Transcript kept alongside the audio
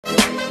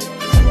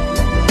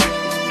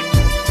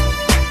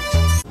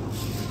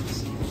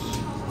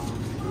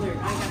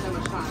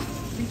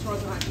beach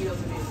rolls and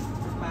taquitos in it.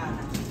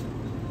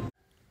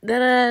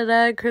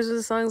 Bye.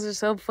 Christmas songs are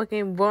so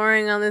fucking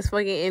boring on this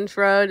fucking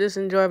intro. Just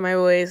enjoy my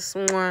voice.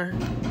 Mwah.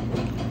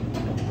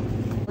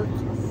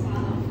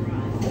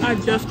 I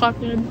just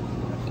clocked in.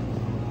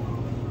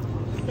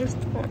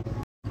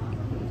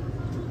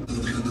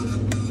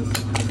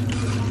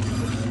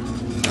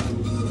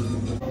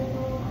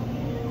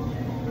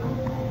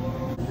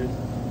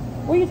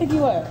 Where you think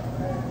you at?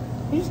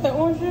 You just got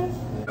orange juice?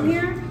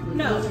 Here?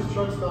 No. The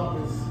truck stop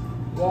is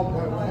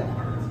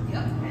 1.1.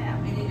 Yep. And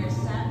then there's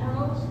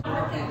Saffros. I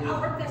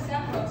worked at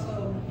Saffros,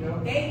 so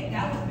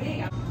that was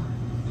big.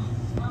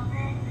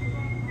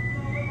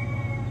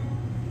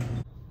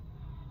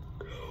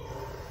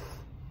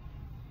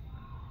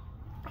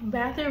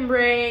 Bathroom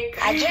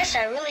break. I guess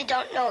I really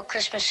don't know what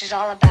Christmas is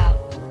all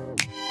about.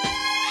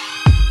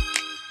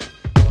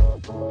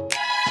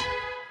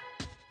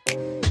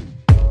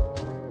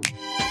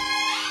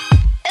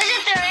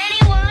 Isn't there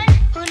anyone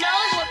who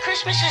knows what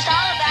Christmas is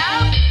all about?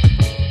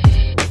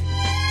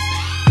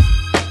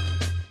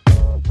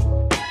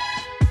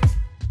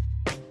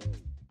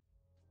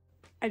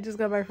 I just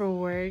got back from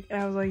work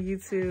and I was on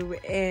YouTube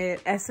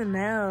and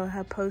SNL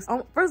had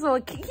posted. First of all,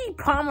 Keke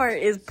Palmer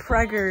is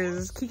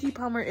preggers. Keke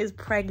Palmer is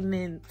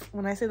pregnant.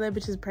 When I say that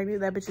bitch is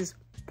pregnant, that bitch is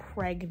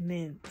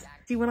pregnant.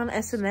 She went on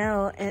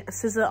SNL and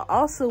SZA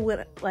also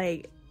went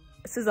on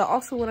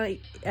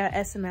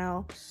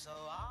SNL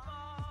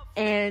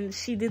and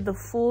she did the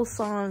full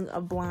song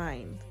of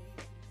Blind.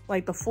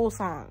 Like the full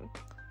song.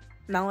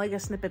 Not like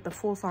a snippet, the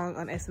full song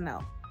on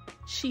SNL.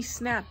 She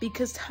snapped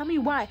because tell me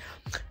why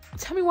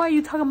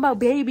you talking about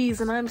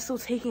babies and I'm still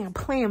taking a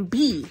plan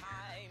B.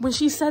 When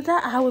she said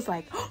that, I was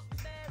like,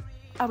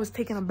 I was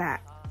taken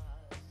aback.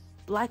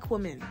 Black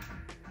woman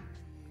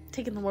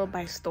taking the world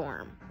by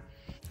storm.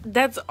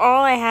 That's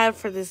all I have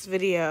for this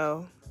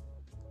video.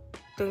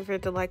 Don't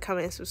forget to like,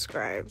 comment, and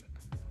subscribe.